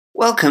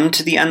Welcome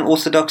to the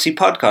Unorthodoxy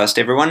Podcast,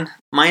 everyone.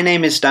 My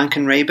name is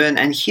Duncan Rayburn,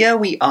 and here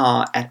we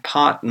are at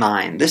part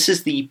 9. This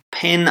is the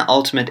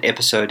penultimate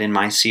episode in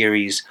my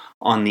series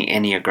on the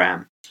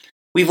Enneagram.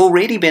 We've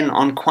already been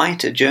on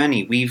quite a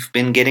journey. We've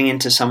been getting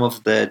into some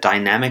of the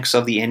dynamics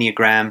of the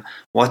Enneagram,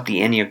 what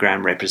the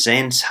Enneagram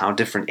represents, how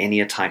different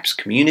Enneatypes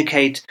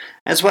communicate,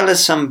 as well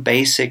as some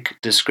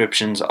basic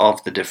descriptions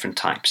of the different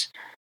types.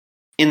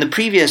 In the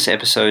previous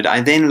episode,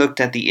 I then looked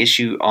at the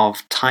issue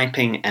of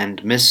typing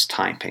and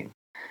mistyping.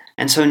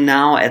 And so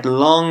now, at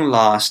long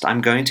last,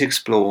 I'm going to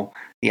explore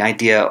the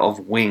idea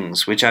of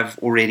wings, which I've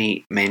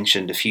already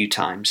mentioned a few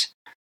times.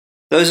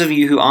 Those of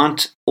you who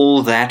aren't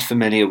all that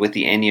familiar with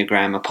the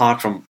Enneagram,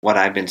 apart from what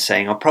I've been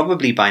saying, are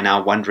probably by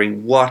now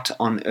wondering what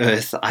on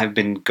earth I've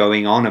been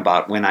going on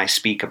about when I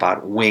speak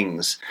about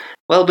wings.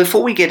 Well,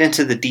 before we get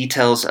into the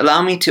details,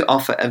 allow me to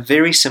offer a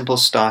very simple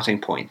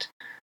starting point.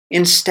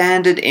 In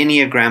standard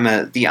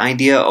Enneagramma, the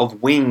idea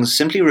of wings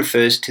simply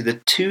refers to the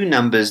two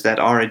numbers that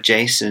are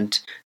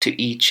adjacent to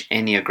each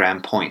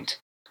Enneagram point.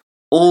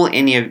 All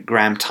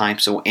Enneagram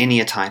types or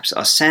Enneatypes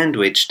are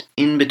sandwiched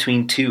in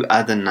between two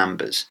other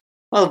numbers.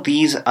 Well,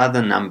 these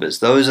other numbers,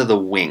 those are the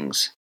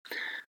wings.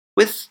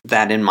 With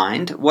that in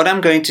mind, what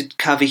I'm going to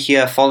cover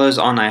here follows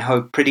on, I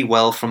hope, pretty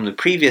well from the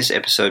previous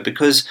episode,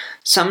 because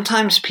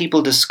sometimes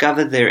people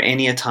discover their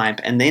Enneatype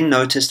and then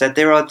notice that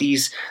there are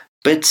these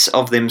bits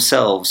of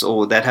themselves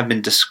or that have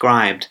been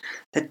described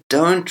that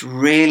don't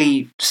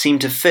really seem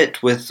to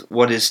fit with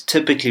what is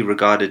typically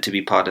regarded to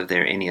be part of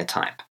their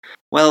Enneatype.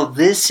 Well,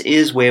 this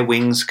is where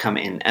wings come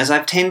in. As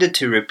I've tended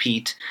to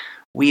repeat,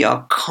 we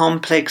are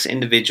complex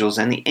individuals,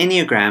 and the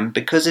Enneagram,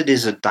 because it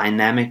is a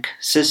dynamic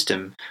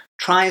system,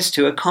 tries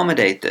to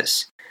accommodate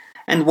this.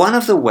 And one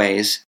of the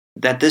ways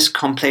that this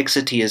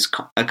complexity is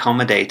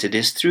accommodated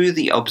is through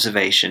the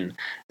observation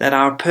that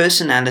our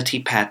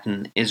personality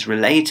pattern is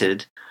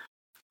related,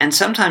 and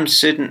sometimes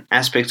certain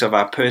aspects of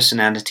our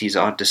personalities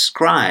are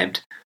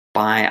described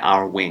by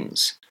our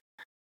wings.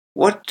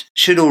 What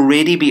should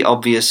already be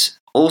obvious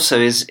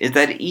also is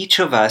that each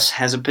of us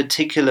has a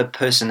particular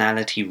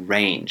personality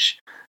range.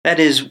 That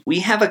is, we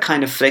have a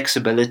kind of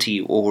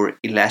flexibility or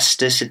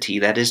elasticity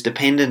that is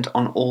dependent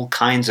on all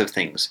kinds of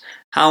things.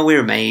 How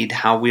we're made,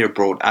 how we're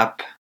brought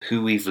up,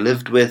 who we've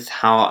lived with,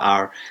 how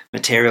our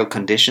material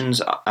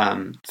conditions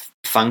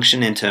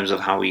function in terms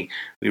of how we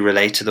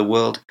relate to the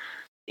world.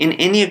 In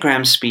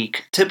Enneagram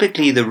speak,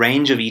 typically the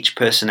range of each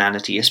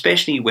personality,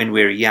 especially when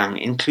we're young,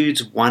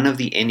 includes one of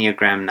the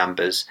Enneagram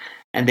numbers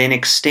and then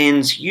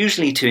extends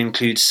usually to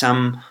include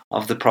some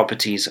of the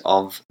properties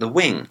of the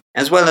wing,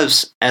 as well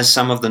as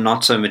some of the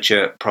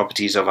not-so-mature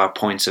properties of our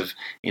points of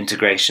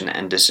integration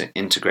and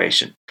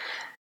disintegration.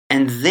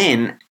 And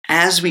then,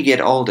 as we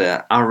get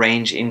older, our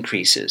range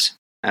increases,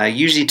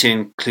 usually to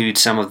include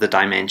some of the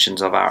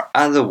dimensions of our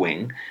other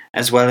wing,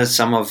 as well as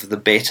some of the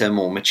better,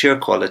 more mature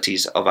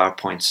qualities of our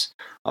points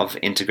of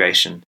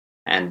integration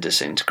and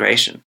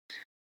disintegration.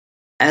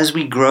 As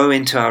we grow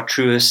into our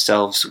truest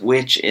selves,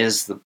 which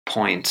is the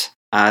point,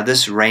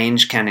 this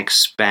range can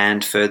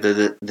expand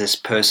further, this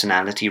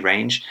personality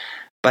range,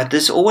 but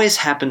this always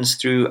happens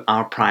through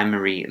our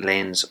primary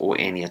lens or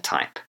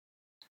Enneatype.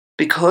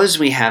 Because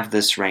we have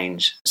this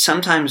range,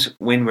 sometimes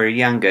when we're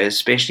younger,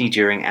 especially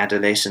during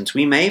adolescence,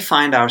 we may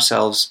find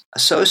ourselves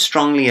so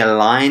strongly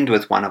aligned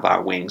with one of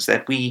our wings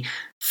that we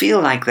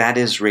feel like that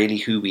is really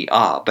who we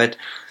are. But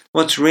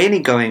what's really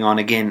going on,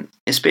 again,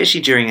 especially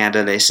during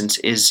adolescence,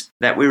 is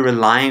that we're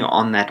relying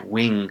on that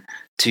wing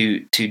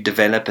to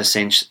develop a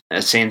sense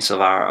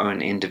of our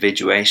own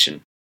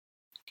individuation.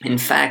 In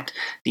fact,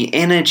 the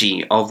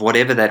energy of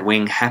whatever that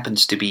wing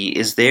happens to be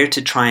is there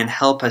to try and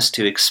help us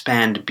to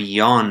expand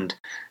beyond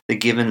the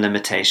given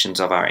limitations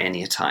of our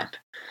Enneatype.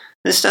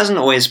 This doesn't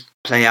always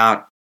play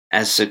out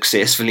as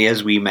successfully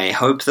as we may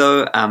hope,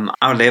 though.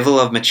 Our level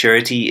of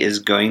maturity is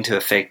going to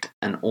affect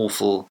an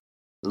awful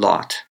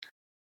lot.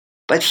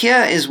 But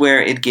here is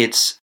where it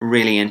gets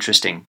really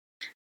interesting.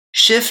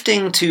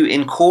 Shifting to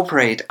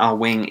incorporate our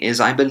wing is,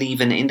 I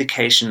believe, an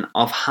indication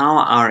of how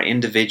our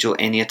individual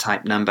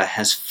Enneatype number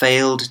has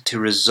failed to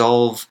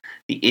resolve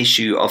the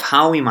issue of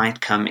how we might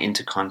come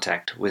into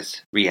contact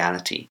with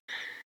reality.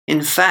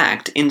 In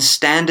fact, in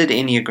standard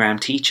Enneagram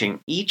teaching,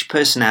 each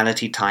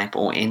personality type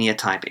or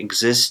Enneatype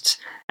exists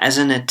as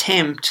an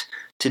attempt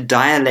to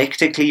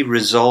dialectically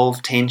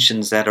resolve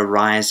tensions that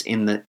arise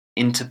in the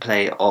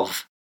interplay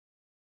of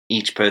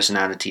each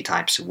personality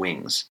type's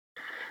wings.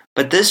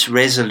 But this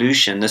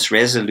resolution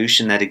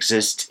that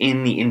exists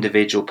in the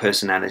individual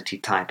personality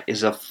type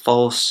is a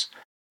false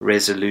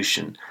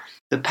resolution.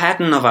 The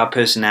pattern of our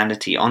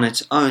personality on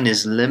its own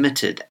is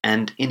limited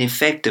and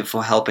ineffective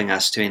for helping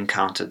us to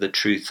encounter the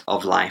truth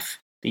of life,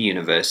 the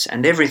universe,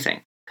 and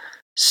everything.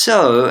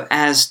 So,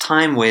 as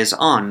time wears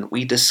on,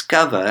 we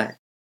discover,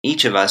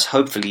 each of us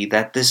hopefully,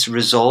 that this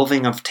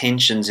resolving of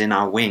tensions in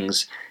our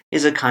wings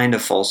is a kind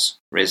of false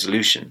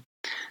resolution.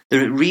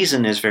 The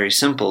reason is very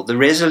simple. The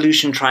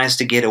resolution tries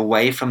to get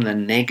away from the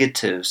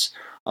negatives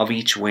of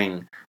each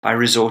wing by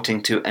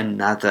resorting to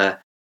another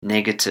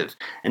negative.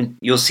 And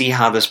you'll see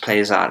how this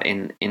plays out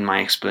in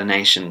my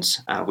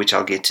explanations, which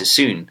I'll get to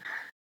soon.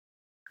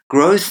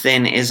 Growth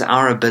then is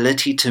our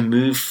ability to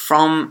move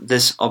from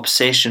this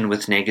obsession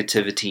with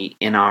negativity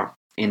in our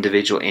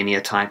individual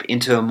enneatype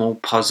into a more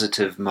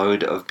positive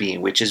mode of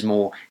being, which is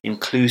more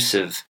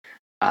inclusive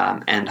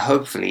and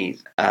hopefully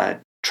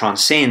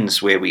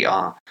transcends where we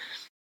are.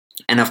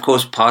 And of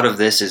course, part of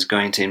this is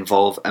going to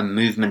involve a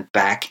movement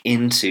back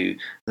into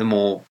the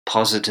more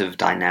positive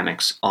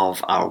dynamics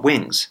of our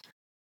wings.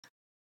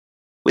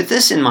 With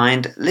this in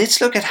mind, let's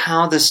look at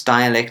how this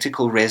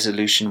dialectical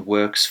resolution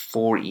works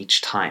for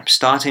each type,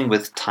 starting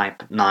with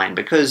type 9,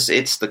 because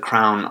it's the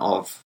crown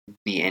of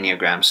the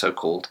Enneagram,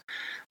 so-called.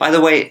 By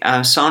the way,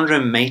 Sandra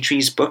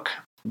Maitre's book,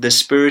 The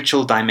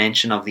Spiritual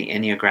Dimension of the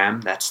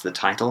Enneagram, that's the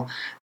title,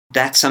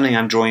 that's something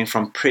I'm drawing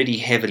from pretty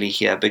heavily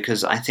here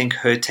because I think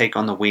her take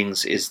on the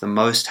wings is the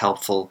most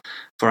helpful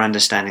for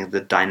understanding the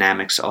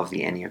dynamics of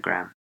the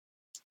Enneagram.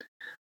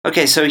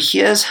 Okay, so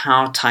here's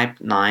how type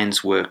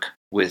 9s work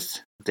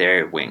with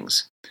their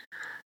wings.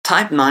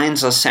 Type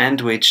 9s are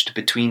sandwiched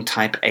between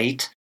type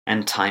 8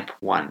 and type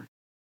 1.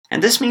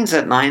 And this means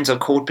that 9s are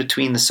caught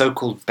between the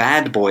so-called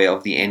bad boy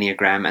of the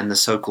Enneagram and the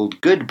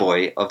so-called good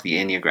boy of the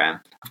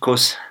Enneagram. Of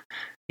course,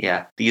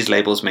 yeah, these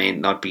labels may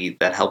not be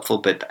that helpful,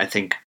 but I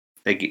think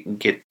they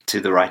get to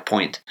the right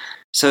point.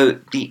 So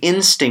the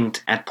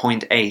instinct at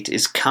point 8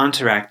 is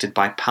counteracted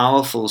by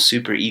powerful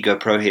superego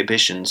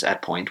prohibitions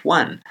at point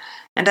 1.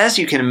 And as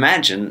you can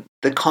imagine,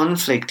 the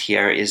conflict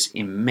here is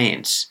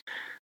immense.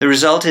 The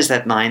result is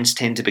that 9s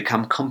tend to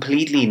become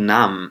completely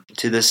numb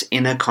to this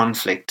inner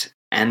conflict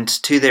and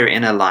to their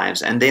inner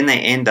lives, and then they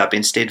end up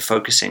instead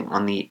focusing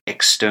on the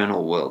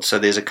external world. So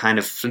there's a kind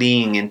of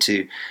fleeing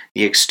into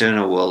the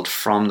external world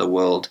from the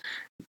world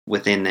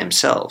within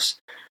themselves.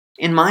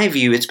 In my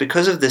view, it's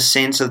because of this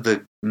sense of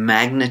the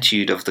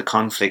magnitude of the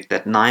conflict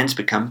that 9s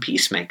become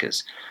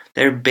peacemakers.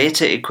 They're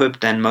better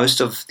equipped than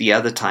most of the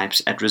other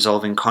types at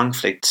resolving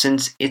conflict,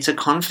 since it's a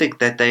conflict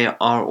that they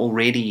are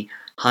already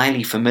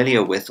highly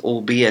familiar with,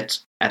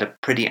 albeit at a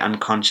pretty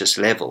unconscious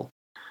level.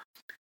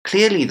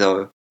 Clearly,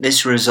 though,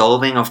 this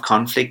resolving of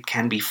conflict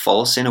can be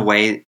false in the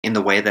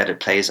way that it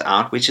plays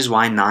out, which is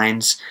why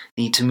 9s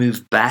need to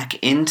move back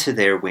into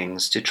their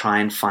wings to try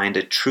and find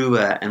a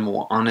truer and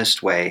more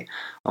honest way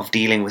of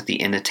dealing with the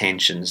inner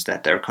tensions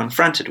that they're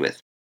confronted with.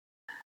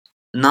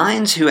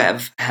 9s who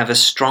have a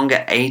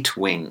stronger 8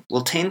 wing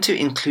will tend to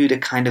include a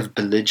kind of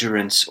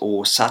belligerence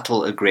or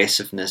subtle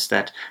aggressiveness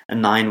that a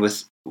 9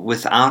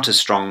 without a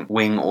strong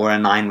wing or a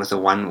 9 with a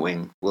 1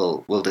 wing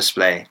will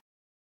display.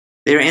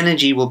 Their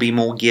energy will be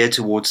more geared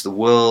towards the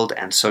world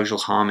and social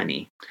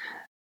harmony.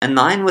 A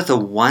 9 with a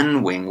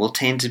 1 wing will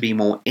tend to be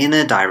more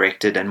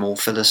inner-directed and more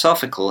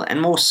philosophical and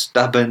more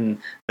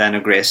stubborn than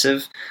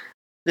aggressive.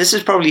 This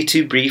is probably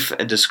too brief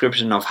a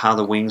description of how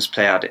the wings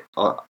play out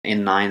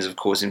in 9s, of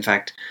course. In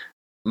fact,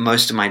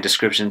 most of my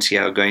descriptions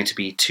here are going to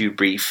be too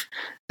brief.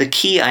 The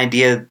key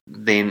idea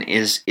then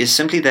is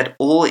simply that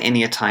all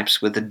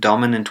enneatypes with a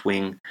dominant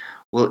wing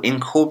will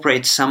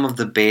incorporate some of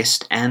the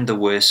best and the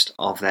worst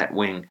of that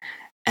wing.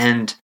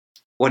 And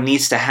what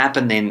needs to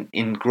happen then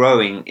in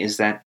growing is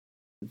that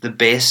the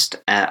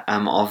best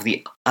of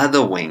the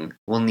other wing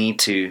will need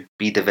to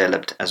be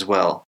developed as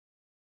well.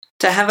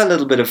 To have a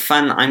little bit of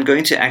fun, I'm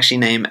going to actually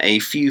name a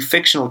few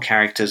fictional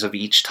characters of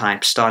each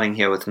type, starting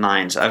here with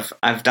 9s.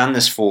 I've done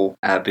this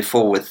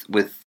before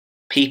with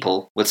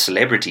people, with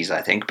celebrities,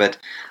 I think, but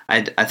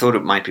I thought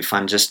it might be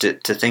fun just to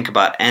think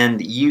about.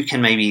 And you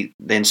can maybe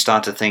then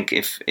start to think,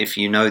 if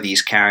you know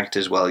these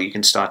characters well, you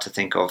can start to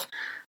think of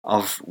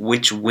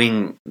which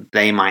wing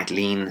they might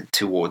lean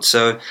towards.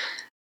 So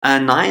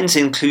 9s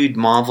include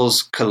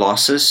Marvel's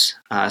Colossus,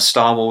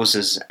 Star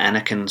Wars'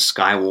 Anakin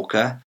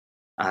Skywalker.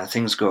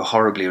 Things go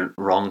horribly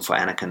wrong for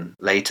Anakin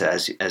later,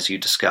 as you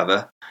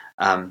discover.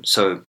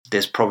 So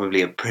there's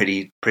probably a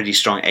pretty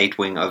strong 8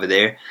 wing over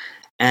there.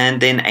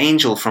 And then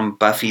Angel from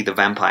Buffy the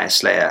Vampire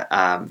Slayer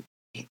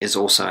is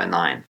also a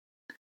 9.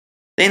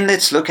 Then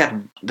let's look at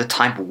the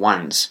type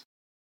 1s.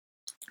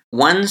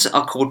 1s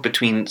are caught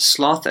between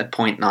sloth at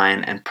point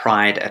 9 and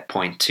pride at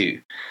point 2.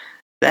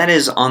 That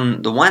is,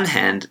 on the one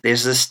hand,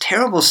 there's this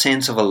terrible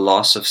sense of a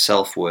loss of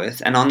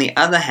self-worth, and on the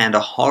other hand, a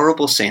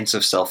horrible sense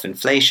of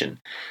self-inflation.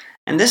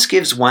 And this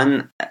gives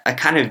one a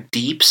kind of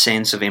deep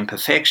sense of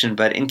imperfection,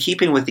 but in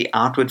keeping with the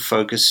outward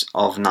focus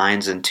of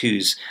 9s and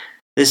 2s,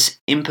 this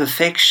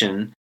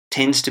imperfection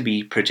tends to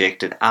be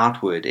projected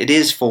outward. It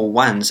is for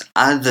 1s,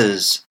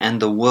 others,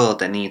 and the world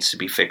that needs to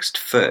be fixed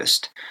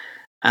first.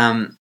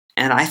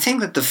 And I think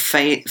that the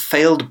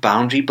failed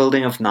boundary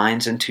building of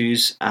 9s and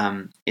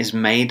 2s is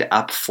made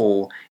up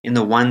for in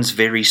the 1's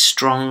very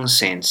strong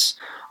sense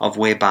of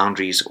where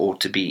boundaries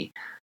ought to be.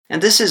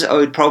 And this is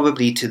owed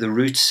probably to the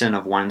root sin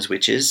of 1s,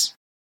 which is,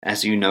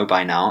 as you know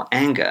by now,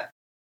 anger.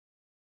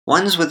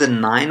 1s with a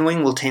 9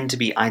 wing will tend to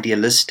be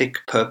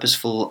idealistic,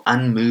 purposeful,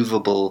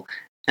 unmovable,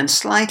 and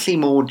slightly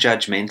more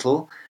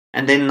judgmental.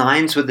 And then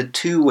 9s with a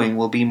 2 wing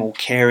will be more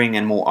caring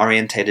and more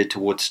orientated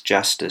towards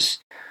justice.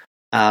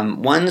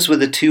 Ones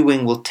with a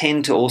 2-wing will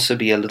tend to also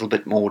be a little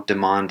bit more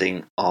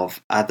demanding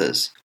of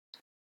others.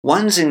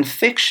 Ones in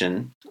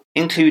fiction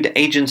include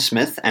Agent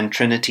Smith and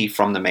Trinity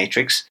from The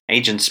Matrix.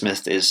 Agent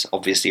Smith is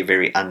obviously a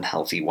very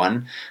unhealthy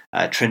one.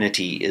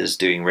 Trinity is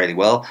doing really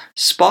well.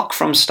 Spock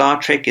from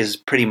Star Trek is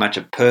pretty much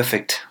a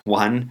perfect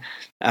one.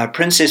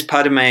 Princess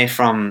Padme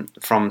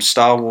from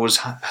Star Wars,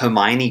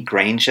 Hermione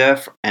Granger,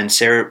 and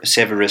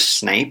Severus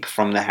Snape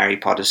from the Harry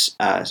Potter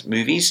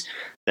movies.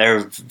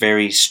 They're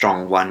very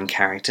strong one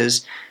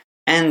characters.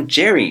 And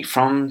Jerry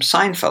from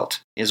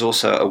Seinfeld is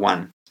also a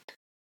one.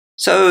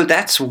 So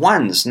that's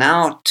ones.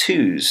 Now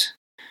twos.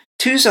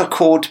 Twos are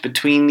caught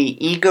between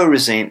the ego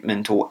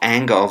resentment or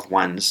anger of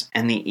ones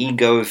and the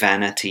ego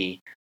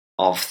vanity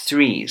of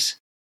threes.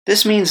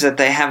 This means that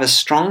they have a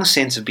strong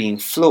sense of being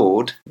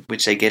flawed,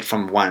 which they get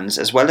from ones,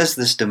 as well as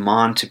this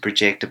demand to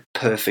project a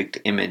perfect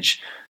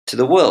image to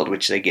the world,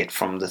 which they get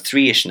from the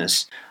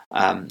three-ishness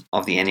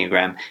of the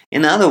Enneagram.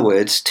 In other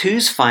words,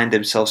 twos find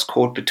themselves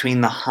caught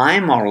between the high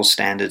moral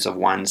standards of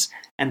ones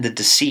and the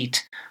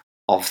deceit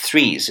of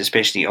threes,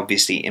 especially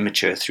obviously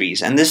immature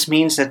threes. And this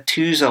means that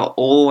twos are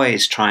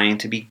always trying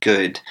to be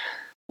good,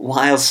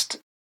 whilst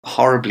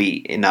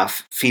horribly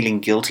enough feeling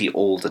guilty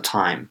all the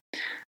time.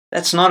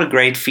 That's not a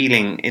great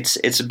feeling.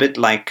 It's a bit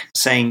like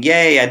saying,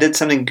 yay, I did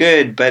something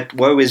good, but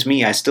woe is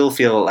me, I still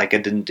feel like I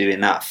didn't do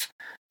enough.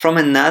 From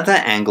another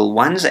angle,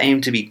 ones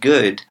aim to be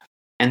good,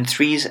 and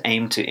threes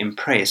aim to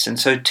impress. And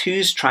so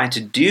twos try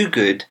to do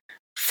good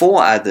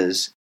for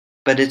others,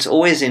 but it's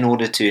always in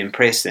order to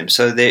impress them.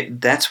 So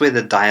that's where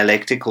the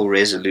dialectical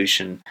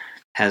resolution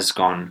has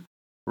gone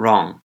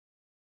wrong.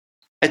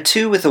 A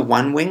 2 with a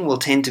 1 wing will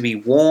tend to be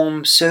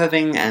warm,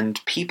 serving, and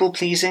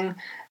people-pleasing,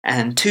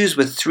 and 2s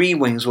with 3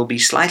 wings will be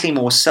slightly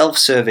more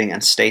self-serving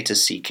and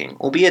status-seeking,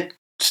 albeit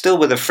still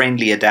with a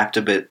friendly,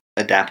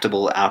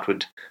 adaptable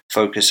outward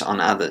focus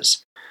on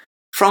others.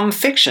 From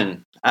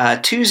fiction,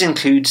 2s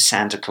include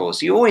Santa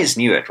Claus. You always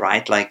knew it,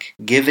 right? Like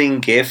giving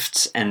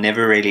gifts and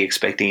never really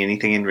expecting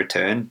anything in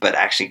return, but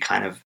actually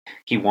kind of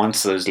he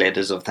wants those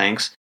letters of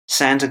thanks.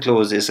 Santa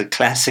Claus is a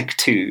classic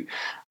 2.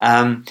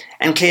 And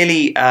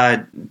clearly,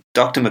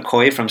 Dr.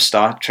 McCoy from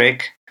Star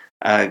Trek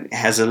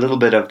has a little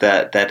bit of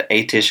that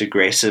 8-ish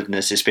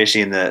aggressiveness,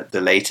 especially in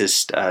the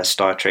latest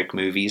Star Trek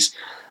movies.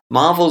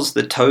 Marvel's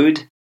The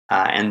Toad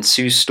and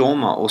Sue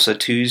Storm are also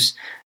 2s.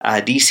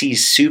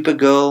 DC's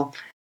Supergirl,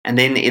 and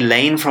then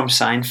Elaine from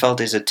Seinfeld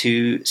is a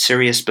 2.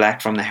 Sirius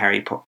Black from the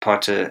Harry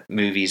Potter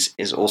movies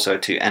is also a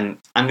 2. And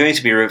I'm going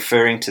to be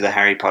referring to the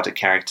Harry Potter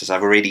characters.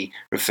 I've already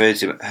referred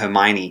to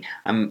Hermione.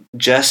 I'm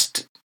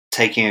just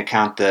taking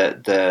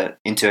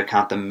into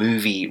account the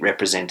movie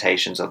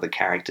representations of the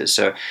characters.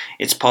 So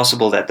it's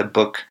possible that the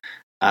book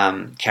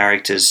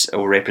characters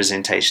or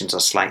representations are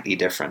slightly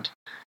different.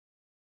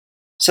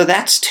 So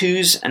that's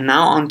 2s, and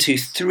now on to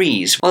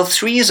 3s. Well,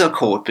 3s are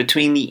caught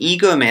between the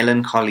ego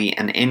melancholy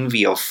and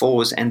envy of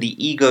 4s and the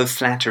ego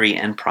flattery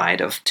and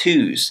pride of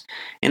 2s.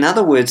 In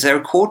other words,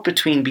 they're caught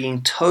between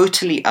being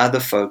totally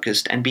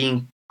other-focused and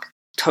being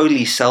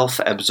totally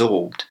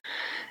self-absorbed.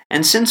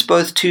 And since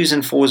both 2s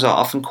and 4s are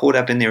often caught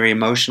up in their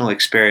emotional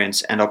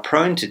experience and are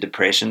prone to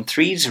depression,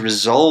 3s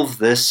resolve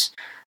this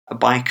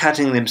by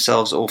cutting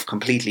themselves off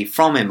completely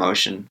from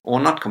emotion,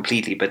 or not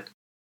completely, but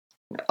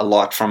a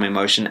lot from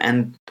emotion,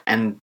 and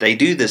they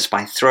do this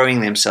by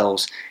throwing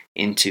themselves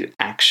into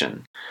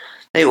action.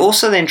 They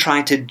also then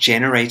try to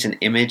generate an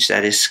image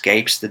that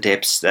escapes the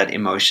depths that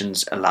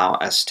emotions allow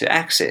us to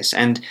access,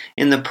 and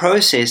in the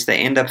process they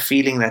end up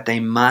feeling that they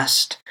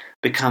must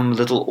become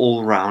little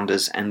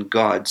all-rounders and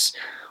gods,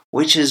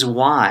 which is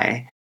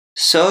why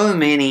so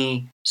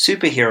many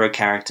superhero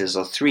characters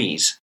are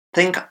 3s.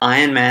 Think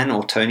Iron Man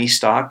or Tony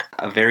Stark,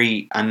 a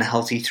very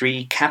unhealthy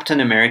 3, Captain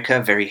America,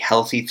 very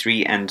healthy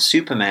 3, and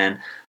Superman,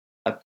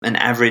 an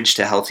average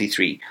to healthy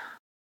 3.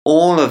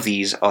 All of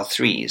these are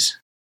 3s.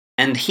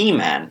 And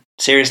He-Man,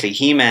 seriously,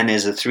 He-Man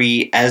is a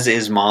 3, as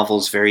is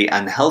Marvel's very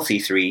unhealthy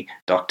 3,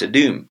 Doctor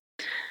Doom.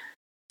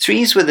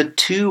 3s with a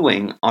 2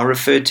 wing are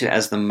referred to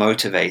as the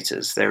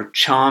motivators. They're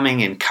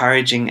charming,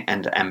 encouraging,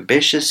 and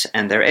ambitious,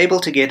 and they're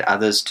able to get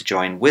others to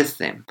join with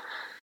them.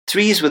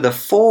 3s with a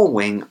 4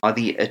 wing are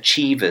the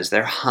achievers.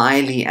 They're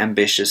highly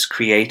ambitious,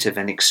 creative,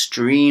 and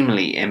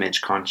extremely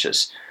image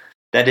conscious.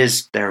 That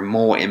is, they're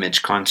more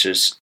image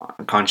conscious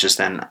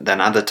than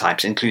other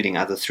types, including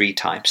other 3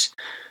 types.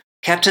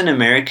 Captain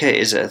America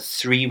is a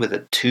 3 with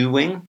a 2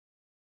 wing.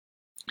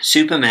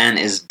 Superman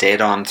is dead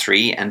on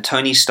 3, and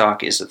Tony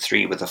Stark is a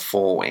 3 with a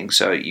 4 wing.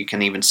 So you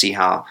can even see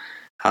how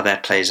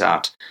that plays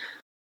out.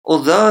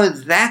 Although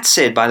that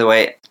said, by the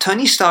way,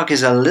 Tony Stark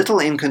is a little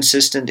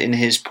inconsistent in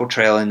his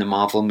portrayal in the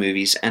Marvel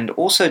movies, and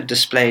also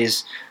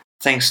displays,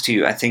 thanks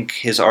to, I think,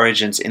 his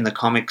origins in the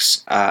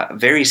comics,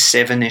 very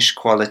 7-ish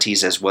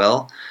qualities as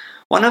well.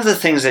 One of the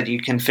things that you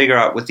can figure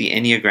out with the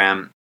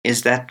Enneagram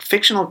is that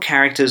fictional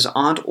characters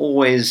aren't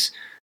always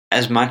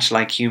as much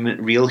like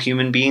real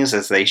human beings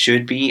as they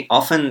should be.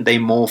 Often they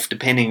morph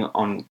depending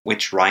on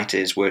which writer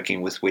is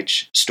working with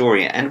which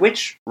story, and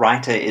which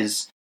writer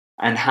is,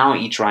 and how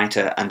each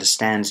writer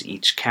understands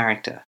each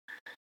character.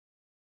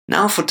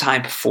 Now for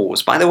type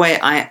 4s. By the way,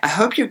 I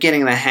hope you're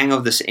getting the hang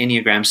of this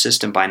Enneagram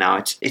system by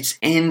now. It's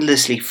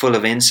endlessly full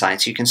of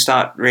insights. You can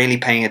start really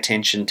paying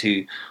attention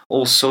to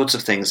all sorts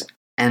of things,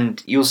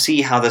 and you'll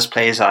see how this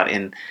plays out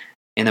in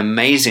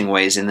amazing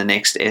ways in the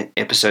next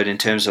episode in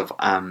terms of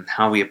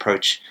how we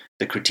approach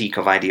the critique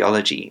of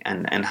ideology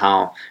and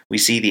how we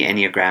see the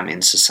Enneagram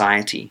in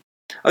society.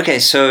 Okay,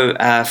 so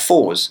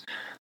 4s.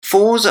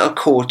 4s are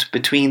caught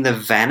between the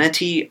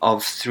vanity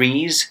of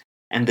 3s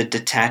and the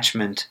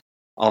detachment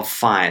of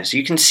 5s.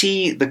 You can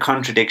see the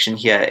contradiction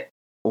here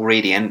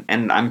already,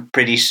 and I'm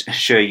pretty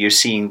sure you're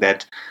seeing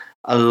that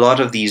a lot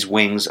of these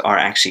wings are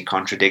actually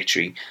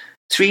contradictory.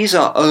 3s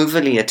are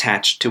overly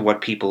attached to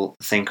what people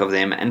think of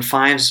them, and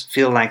 5s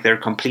feel like they're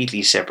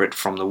completely separate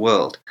from the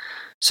world.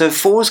 So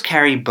 4s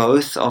carry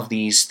both of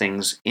these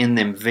things in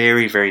them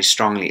very, very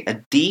strongly.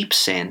 A deep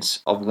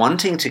sense of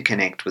wanting to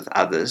connect with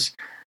others,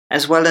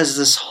 as well as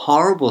this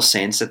horrible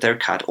sense that they're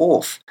cut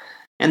off.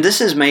 And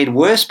this is made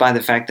worse by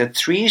the fact that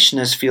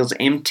 3ishness feels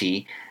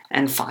empty,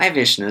 and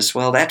 5ishness,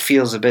 well, that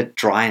feels a bit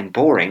dry and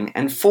boring.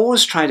 And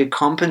 4s try to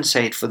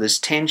compensate for this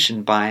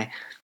tension by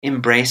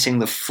embracing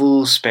the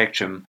full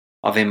spectrum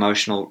of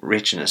emotional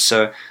richness.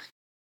 So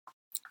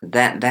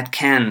that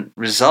can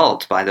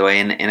result, by the way,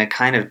 in a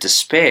kind of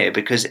despair,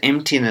 because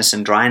emptiness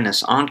and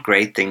dryness aren't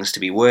great things to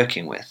be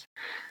working with.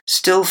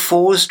 Still,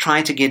 4s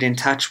try to get in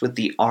touch with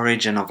the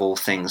origin of all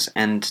things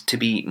and to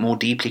be more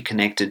deeply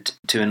connected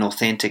to an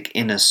authentic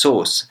inner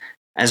source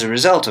as a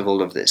result of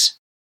all of this.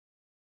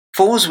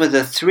 4s with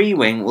a 3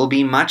 wing will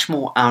be much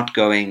more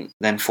outgoing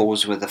than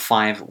 4s with a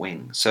 5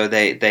 wing. So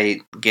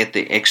they get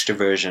the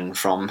extroversion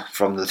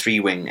from the 3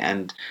 wing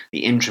and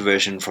the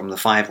introversion from the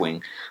 5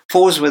 wing.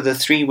 4s with a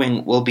 3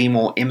 wing will be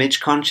more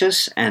image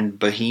conscious and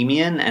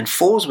bohemian, and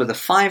 4s with a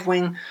 5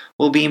 wing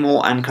will be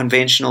more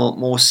unconventional,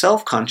 more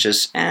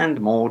self-conscious,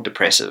 and more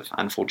depressive,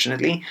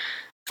 unfortunately.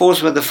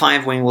 4s with the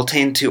 5 wing will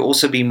tend to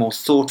also be more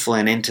thoughtful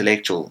and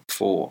intellectual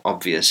for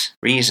obvious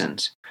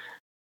reasons.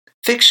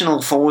 Fictional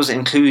 4s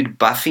include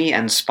Buffy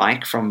and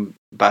Spike from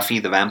Buffy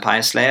the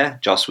Vampire Slayer,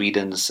 Joss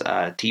Whedon's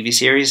TV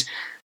series,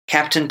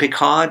 Captain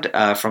Picard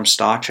from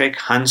Star Trek,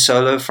 Han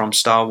Solo from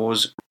Star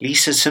Wars,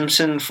 Lisa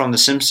Simpson from The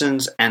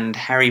Simpsons, and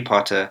Harry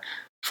Potter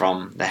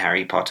from the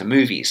Harry Potter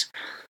movies.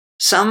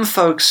 Some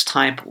folks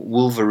type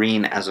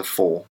Wolverine as a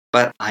 4,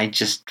 but I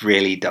just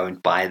really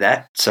don't buy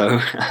that,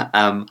 so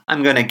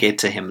I'm going to get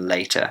to him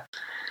later.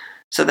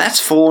 So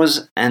that's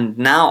 4s, and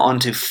now on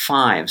to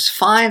 5s.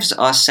 5s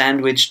are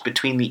sandwiched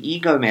between the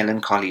ego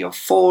melancholy of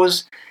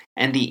 4s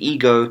and the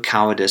ego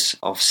cowardice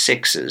of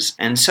 6s.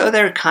 And so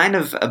they're kind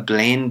of a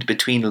blend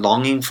between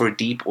longing for a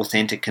deep,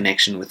 authentic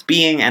connection with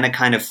being and a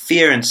kind of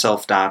fear and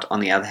self-doubt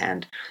on the other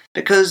hand,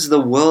 because the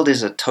world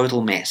is a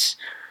total mess.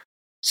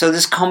 So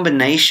this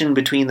combination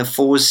between the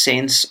 4's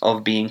sense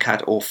of being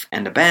cut off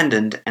and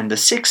abandoned and the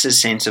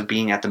 6's sense of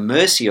being at the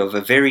mercy of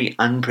a very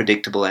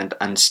unpredictable and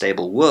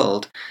unstable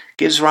world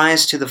gives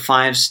rise to the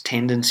 5's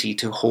tendency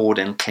to hoard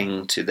and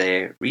cling to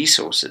their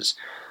resources.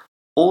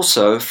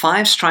 Also,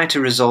 5s try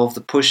to resolve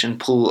the push and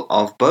pull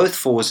of both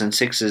 4's and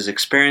 6's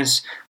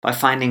experience by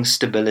finding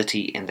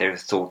stability in their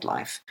thought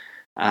life.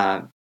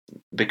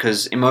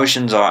 Because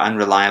emotions are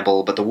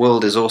unreliable, but the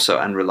world is also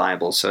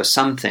unreliable, so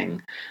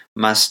something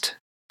must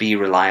be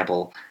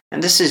reliable.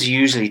 And this is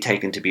usually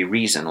taken to be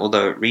reason,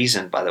 although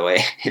reason, by the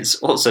way, is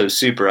also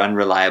super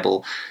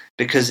unreliable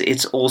because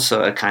it's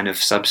also a kind of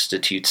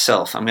substitute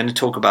self. I'm going to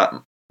talk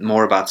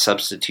more about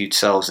substitute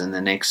selves in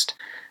the next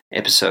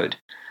episode.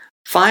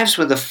 5s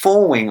with a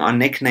 4 wing are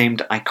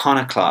nicknamed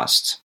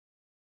iconoclasts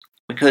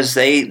because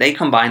they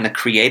combine the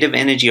creative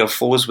energy of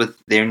 4s with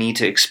their need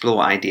to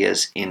explore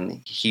ideas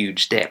in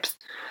huge depth.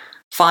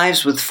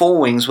 5s with 4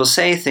 wings will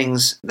say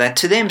things that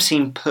to them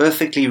seem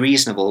perfectly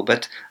reasonable,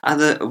 but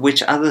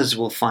which others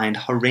will find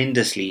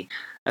horrendously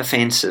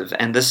offensive,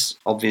 and this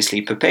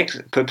obviously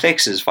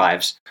perplexes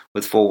 5s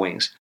with 4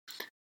 wings.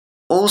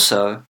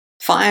 Also,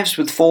 5s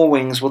with 4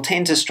 wings will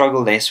tend to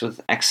struggle less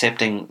with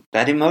accepting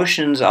that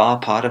emotions are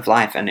part of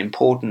life and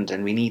important,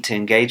 and we need to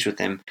engage with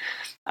them.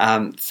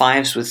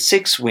 5s with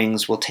 6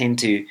 wings will tend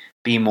to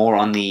be more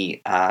on the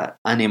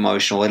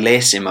unemotional or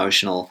less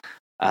emotional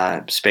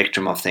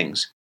spectrum of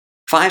things.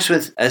 5s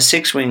with a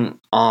 6 wing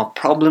are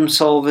problem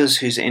solvers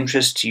whose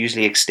interests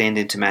usually extend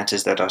into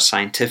matters that are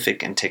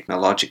scientific and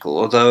technological,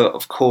 although,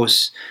 of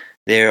course,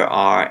 there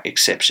are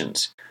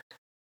exceptions.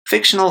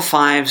 Fictional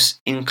 5s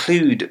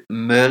include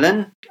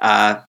Merlin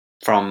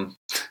from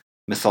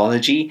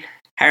mythology,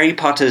 Harry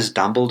Potter's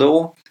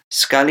Dumbledore,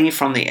 Scully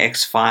from the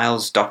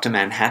X-Files, Dr.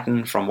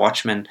 Manhattan from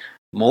Watchmen,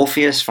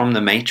 Morpheus from the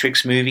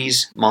Matrix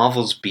movies,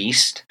 Marvel's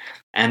Beast,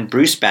 and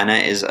Bruce Banner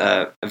is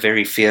a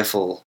very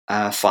fearful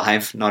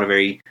 5, not a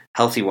very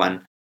healthy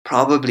one.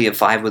 Probably a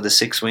 5 with a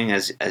 6 wing,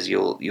 as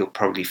you'll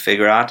probably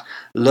figure out.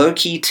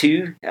 Loki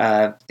too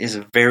is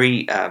a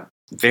very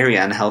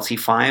unhealthy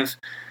 5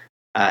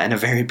 and a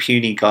very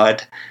puny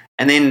god.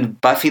 And then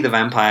Buffy the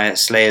Vampire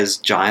Slayer's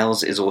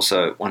Giles is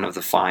also one of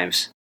the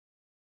 5s.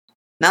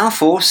 Now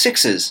for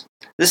sixes.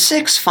 The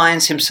six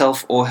finds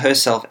himself or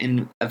herself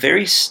in a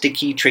very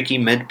sticky, tricky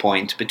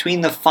midpoint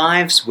between the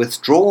five's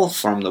withdrawal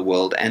from the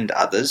world and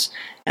others,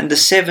 and the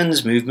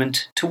seven's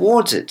movement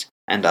towards it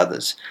and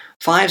others.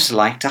 Fives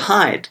like to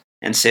hide,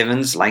 and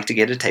sevens like to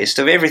get a taste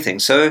of everything.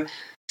 So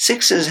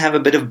sixes have a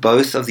bit of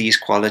both of these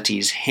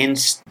qualities,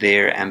 hence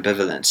their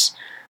ambivalence.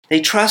 They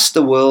trust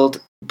the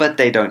world, but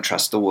they don't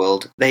trust the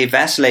world. They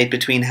vacillate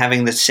between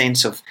having the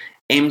sense of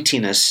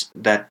emptiness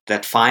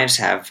that fives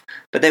have,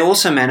 but they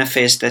also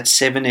manifest that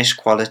sevenish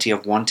quality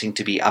of wanting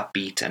to be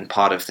upbeat and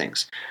part of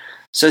things.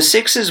 So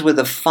sixes with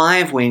a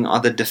five wing are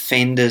the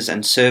defenders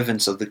and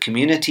servants of the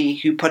community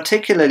who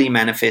particularly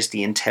manifest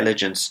the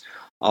intelligence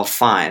of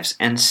fives,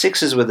 and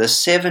sixes with a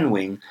seven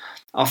wing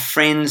are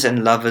friends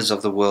and lovers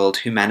of the world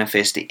who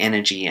manifest the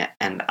energy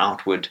and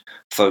outward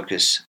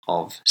focus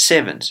of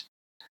sevens.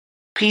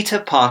 Peter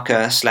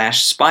Parker /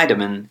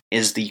 Spider-Man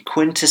is the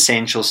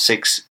quintessential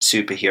six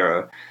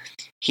superhero.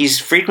 He's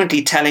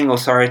frequently telling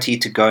authority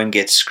to go and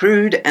get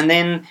screwed, and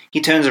then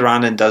he turns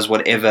around and does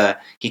whatever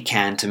he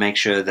can to make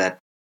sure that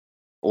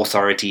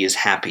authority is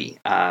happy,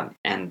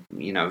 and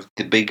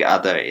the big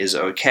other is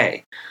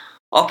okay.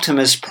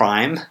 Optimus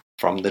Prime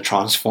from the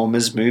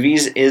Transformers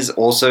movies is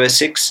also a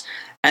six,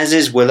 as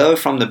is Willow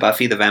from the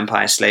Buffy the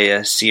Vampire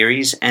Slayer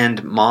series,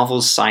 and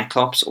Marvel's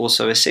Cyclops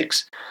also a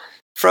six.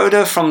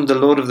 Frodo from The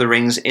Lord of the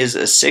Rings is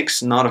a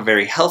six, not a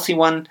very healthy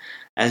one,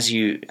 as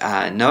you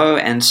know,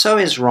 and so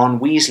is Ron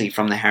Weasley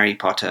from the Harry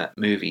Potter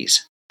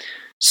movies.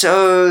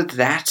 So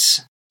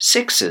that's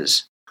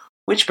sixes,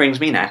 which brings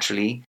me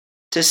naturally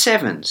to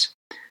sevens.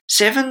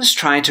 Sevens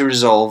try to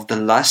resolve the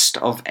lust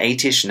of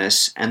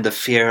eightishness and the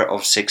fear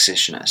of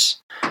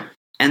sixishness.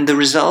 And the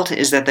result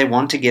is that they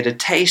want to get a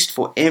taste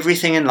for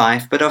everything in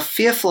life, but are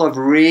fearful of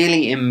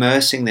really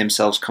immersing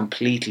themselves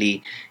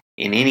completely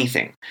in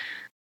anything.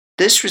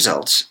 This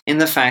results in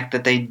the fact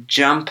that they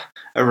jump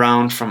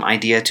around from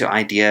idea to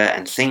idea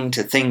and thing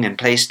to thing and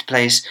place to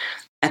place.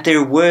 At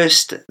their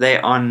worst, they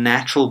are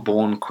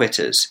natural-born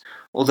quitters,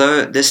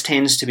 although this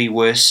tends to be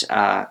worse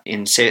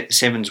in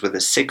sevens with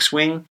a six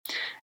wing.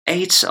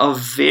 Eights are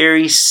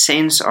very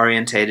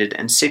sense-orientated,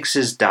 and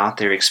sixes doubt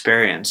their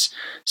experience.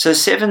 So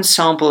sevens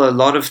sample a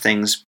lot of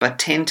things, but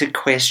tend to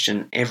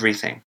question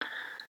everything.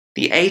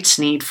 The eight's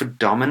need for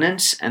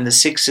dominance and the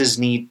six's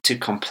need to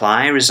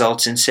comply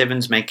results in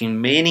sevens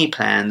making many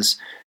plans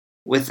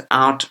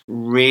without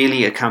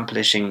really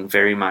accomplishing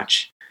very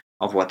much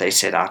of what they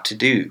set out to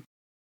do.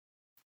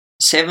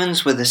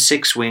 Sevens with a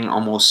six wing are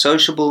more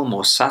sociable,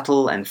 more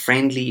subtle and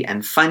friendly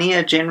and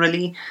funnier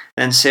generally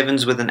than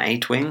sevens with an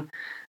eight wing.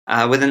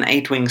 With an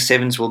eight wing,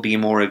 sevens will be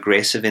more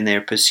aggressive in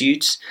their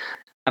pursuits.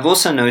 I've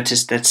also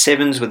noticed that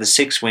sevens with a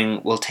six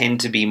wing will tend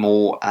to be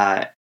more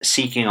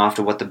seeking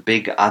after what the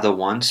big other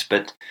wants,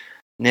 but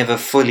never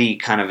fully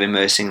kind of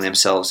immersing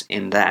themselves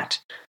in that.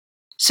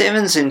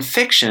 Sevens in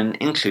fiction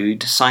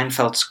include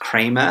Seinfeld's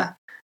Kramer,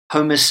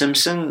 Homer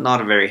Simpson,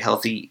 not a very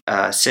healthy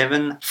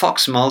seven,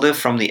 Fox Mulder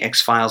from the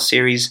X-Files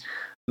series,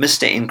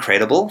 Mr.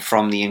 Incredible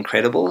from The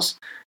Incredibles,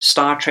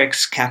 Star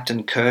Trek's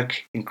Captain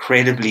Kirk,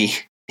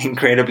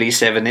 incredibly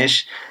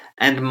seven-ish,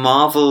 and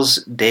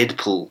Marvel's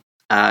Deadpool,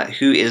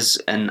 who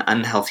is an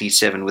unhealthy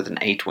seven with an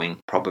eight wing,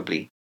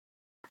 probably.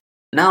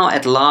 Now,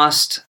 at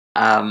last,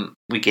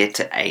 we get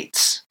to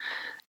eights.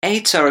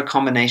 Eights are a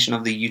combination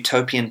of the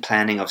utopian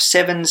planning of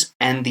sevens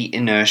and the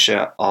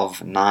inertia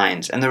of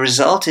nines. And the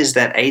result is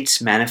that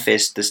eights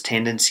manifest this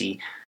tendency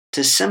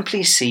to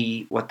simply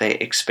see what they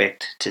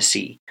expect to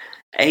see.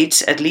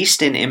 Eights, at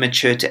least in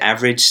immature to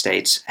average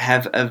states,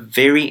 have a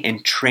very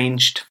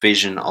entrenched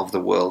vision of the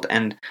world,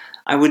 and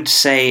I would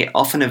say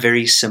often a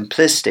very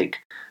simplistic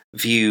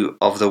view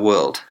of the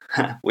world,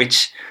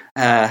 which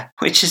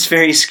is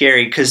very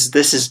scary because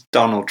this is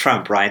Donald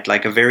Trump, right?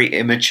 Like a very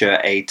immature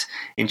eight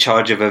in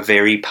charge of a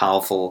very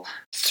powerful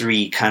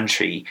three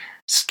country.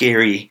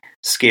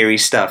 Scary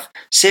stuff.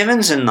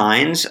 Sevens and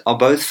nines are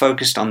both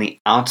focused on the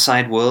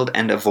outside world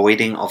and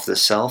avoiding of the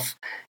self.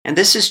 And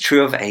this is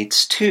true of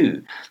eights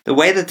too. The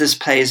way that this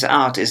plays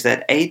out is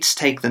that eights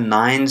take the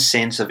nine's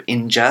sense of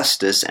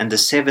injustice and the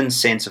seven's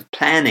sense of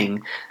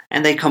planning,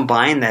 and they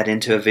combine that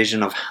into a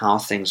vision of how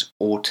things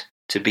ought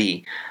to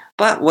be.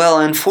 But, well,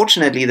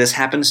 unfortunately, this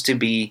happens to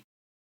be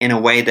in a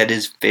way that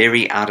is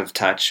very out of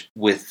touch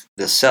with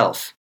the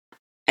self.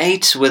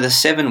 Eights with a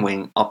seven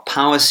wing are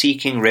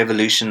power-seeking,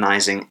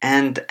 revolutionizing,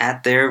 and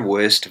at their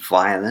worst,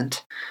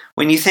 violent.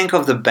 When you think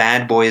of the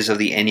bad boys of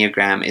the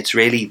Enneagram, it's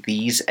really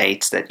these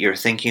eights that you're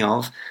thinking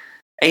of.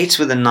 Eights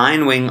with a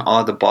nine wing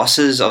are the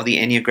bosses of the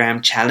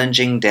Enneagram,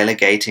 challenging,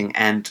 delegating,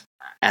 and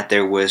at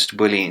their worst,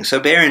 bullying. So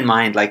bear in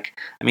mind,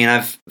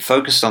 I've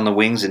focused on the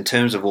wings in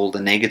terms of all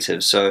the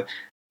negatives, so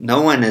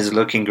no one is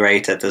looking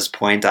great at this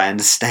point, I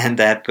understand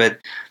that, but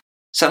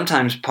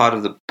sometimes part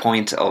of the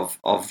point of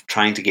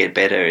trying to get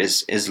better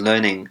is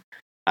learning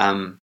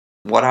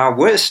what our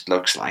worst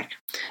looks like.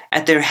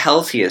 At their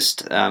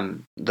healthiest,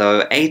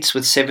 though, eights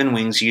with seven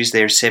wings use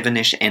their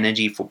seven-ish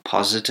energy for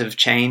positive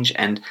change,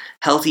 and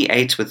healthy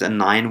eights with a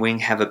nine wing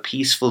have a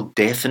peaceful,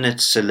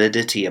 definite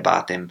solidity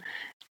about them.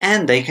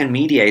 and they can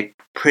mediate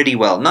pretty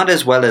well. Not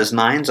as well as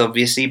 9s,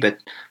 obviously, but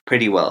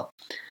pretty well.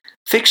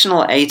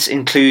 Fictional 8s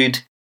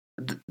include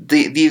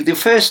the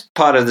first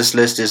part of this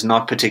list is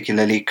not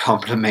particularly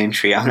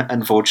complimentary,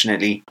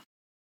 unfortunately.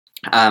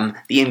 The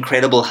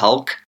Incredible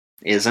Hulk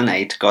is an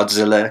 8.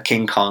 Godzilla,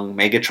 King Kong,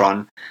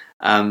 Megatron.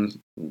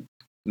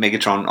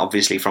 Megatron,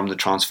 obviously, from the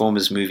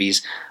Transformers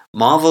movies.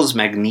 Marvel's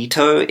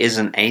Magneto is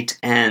an 8.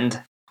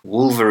 And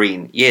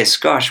Wolverine. Yes,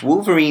 gosh,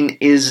 Wolverine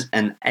is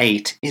an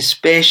 8.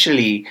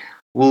 Especially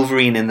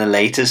Wolverine in the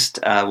latest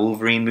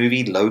Wolverine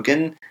movie,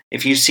 Logan.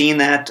 If you've seen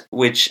that,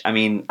 which, I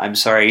mean, I'm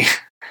sorry,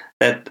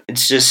 that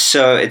it's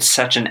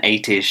such an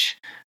 8-ish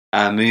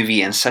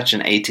movie and such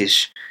an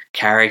 8-ish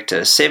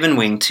character. Seven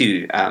Wing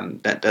too,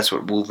 that's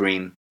what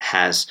Wolverine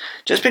has.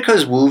 Just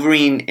because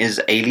Wolverine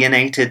is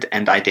alienated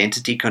and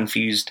identity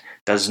confused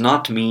does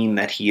not mean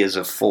that he is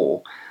a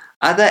 4.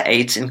 Other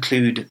 8s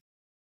include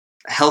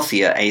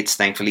healthier 8s,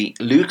 thankfully,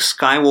 Luke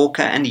Skywalker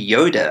and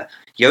Yoda.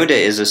 Yoda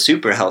is a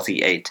super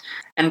healthy 8.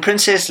 And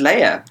Princess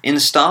Leia in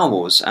Star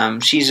Wars.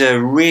 She's a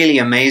really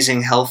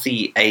amazing,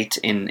 healthy 8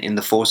 in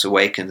The Force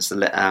Awakens.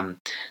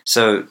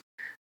 So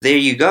there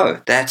you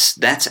go. That's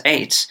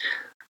 8s.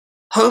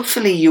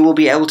 Hopefully you will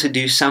be able to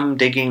do some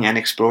digging and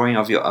exploring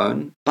of your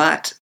own,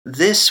 but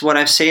what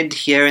I've said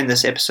here in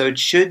this episode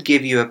should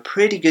give you a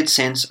pretty good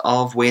sense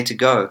of where to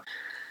go.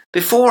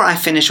 Before I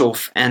finish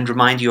off and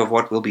remind you of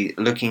what we'll be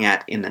looking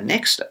at in the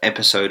next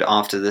episode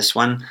after this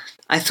one,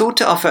 I thought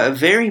to offer a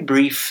very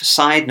brief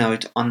side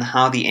note on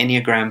how the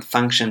Enneagram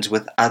functions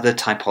with other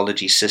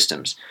typology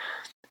systems.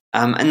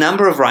 A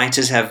number of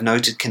writers have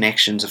noted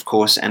connections, of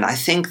course, and I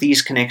think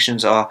these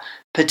connections are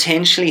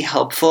potentially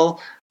helpful,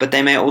 but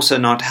they may also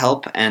not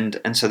help, and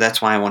so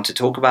that's why I want to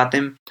talk about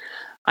them.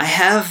 I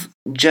have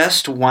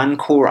just one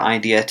core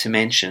idea to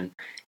mention.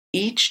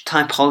 Each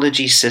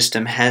typology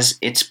system has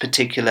its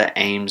particular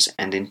aims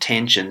and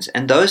intentions,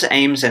 and those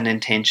aims and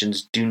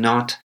intentions do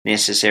not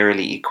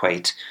necessarily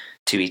equate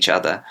to each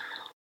other.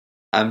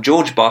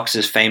 George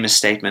Box's famous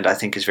statement, I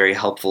think, is very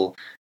helpful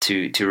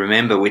to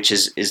remember, which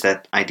is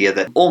that idea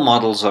that all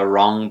models are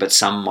wrong, but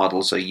some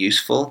models are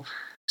useful.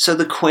 So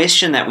the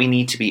question that we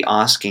need to be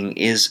asking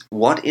is,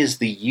 what is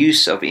the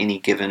use of any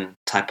given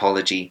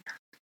typology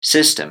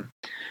system?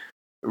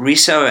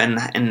 Riso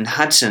and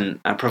Hudson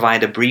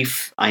provide a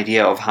brief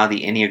idea of how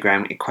the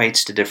Enneagram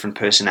equates to different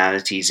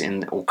personalities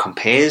or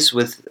compares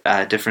with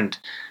different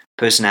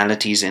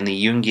personalities in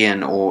the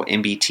Jungian or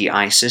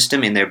MBTI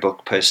system in their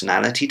book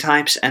Personality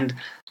Types. And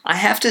I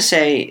have to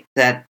say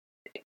that,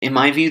 in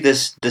my view,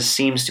 this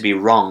seems to be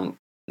wrong.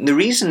 The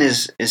reason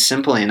is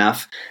simple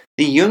enough.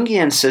 The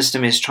Jungian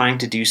system is trying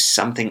to do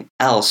something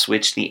else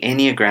which the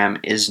Enneagram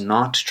is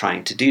not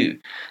trying to do.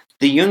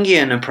 The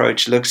Jungian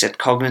approach looks at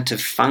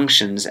cognitive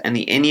functions and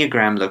the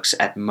Enneagram looks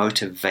at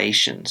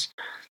motivations.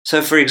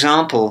 So, for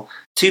example,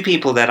 two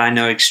people that I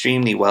know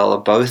extremely well are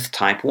both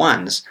type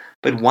 1s,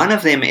 but one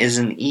of them is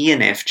an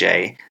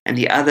ENFJ and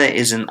the other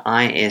is an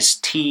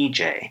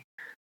ISTJ.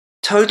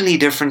 Totally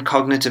different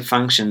cognitive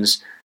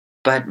functions,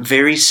 but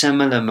very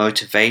similar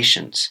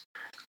motivations.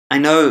 I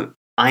know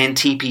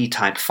INTP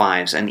type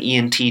 5s and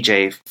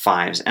ENTJ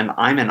 5s, and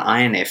I'm an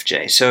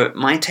INFJ. So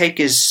my take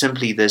is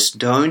simply this: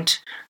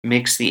 don't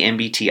mix the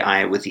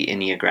MBTI with the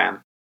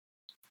Enneagram.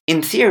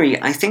 In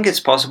theory, I think it's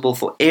possible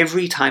for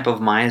every type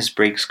of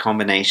Myers-Briggs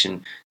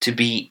combination to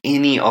be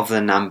any of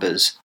the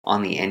numbers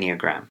on the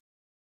Enneagram.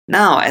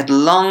 Now, at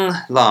long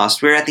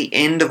last, we're at the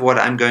end of what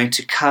I'm going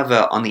to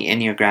cover on the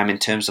Enneagram in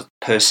terms of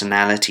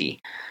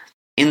personality.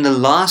 In the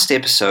last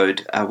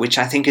episode, which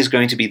I think is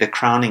going to be the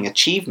crowning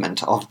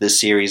achievement of this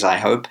series, I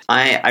hope,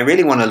 I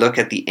really want to look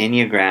at the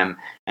Enneagram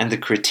and the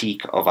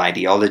critique of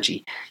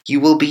ideology.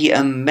 You will be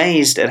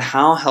amazed at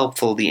how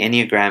helpful the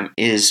Enneagram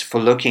is for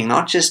looking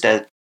not just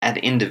at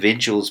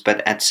individuals,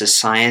 but at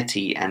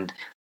society and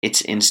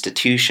its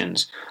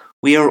institutions.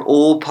 We are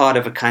all part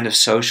of a kind of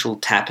social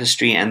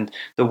tapestry, and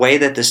the way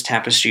that this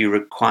tapestry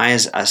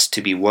requires us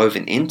to be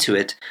woven into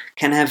it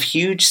can have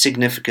huge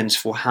significance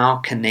for how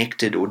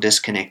connected or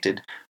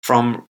disconnected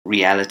from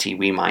reality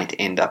we might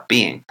end up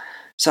being.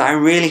 So I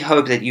really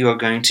hope that you are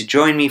going to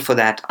join me for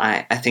that.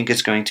 I think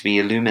it's going to be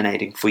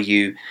illuminating for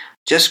you.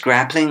 Just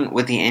grappling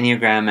with the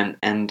Enneagram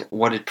and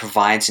what it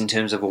provides in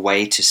terms of a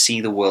way to see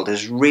the world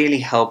has really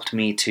helped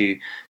me to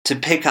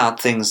pick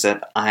out things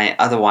that I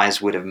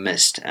otherwise would have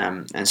missed.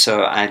 And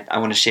so I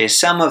want to share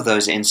some of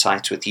those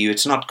insights with you.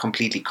 It's not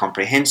completely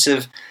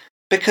comprehensive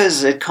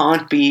because it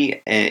can't be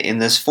in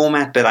this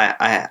format, but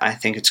I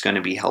think it's going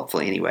to be helpful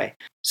anyway.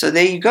 So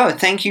there you go.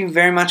 Thank you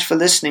very much for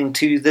listening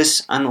to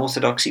this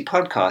Unorthodoxy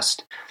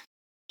podcast.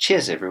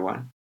 Cheers,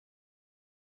 everyone.